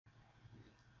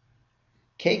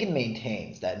Kagan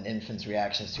maintains that an infant's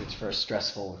reactions to its first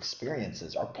stressful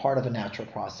experiences are part of a natural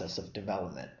process of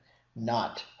development,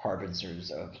 not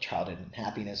harbingers of childhood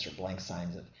unhappiness or blank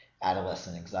signs of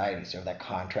adolescent anxiety. So that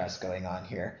contrast going on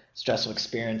here. Stressful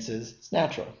experiences, it's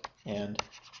natural. And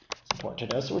it's important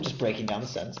to know. So we're just breaking down the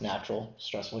sentence. Natural,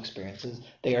 stressful experiences.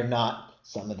 They are not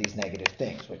some of these negative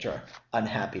things, which are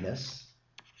unhappiness,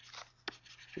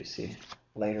 which we see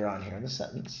later on here in the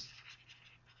sentence,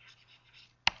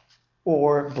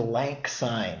 or blank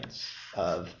signs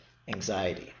of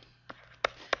anxiety.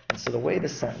 And so the way the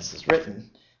sentence is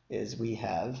written is we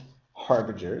have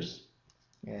harbingers,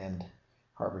 and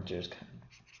harbingers,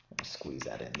 let me squeeze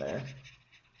that in there,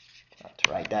 not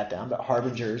to write that down, but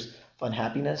harbingers of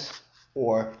unhappiness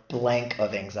or blank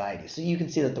of anxiety. So you can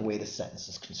see that the way the sentence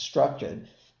is constructed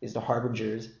is the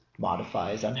harbingers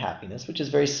modifies unhappiness, which is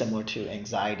very similar to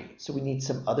anxiety. So we need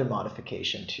some other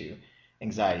modification to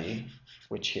anxiety,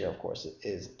 which here, of course,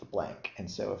 is the blank. And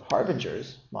so if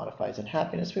harbingers modifies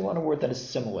unhappiness, we want a word that is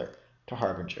similar to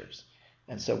harbingers.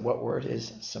 And so what word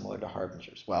is similar to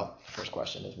harbingers? Well, the first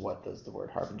question is, what does the word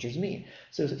harbingers mean?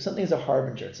 So if something is a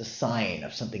harbinger, it's a sign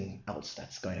of something else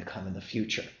that's going to come in the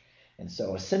future. And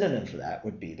so a synonym for that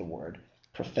would be the word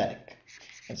prophetic.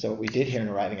 And so what we did here in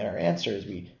arriving at our answer is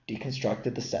we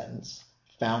deconstructed the sentence,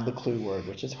 found the clue word,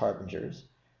 which is harbingers,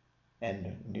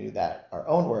 and knew that our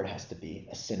own word has to be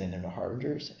a synonym to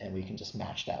harbingers, and we can just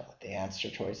match that with the answer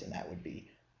choice, and that would be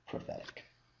prophetic.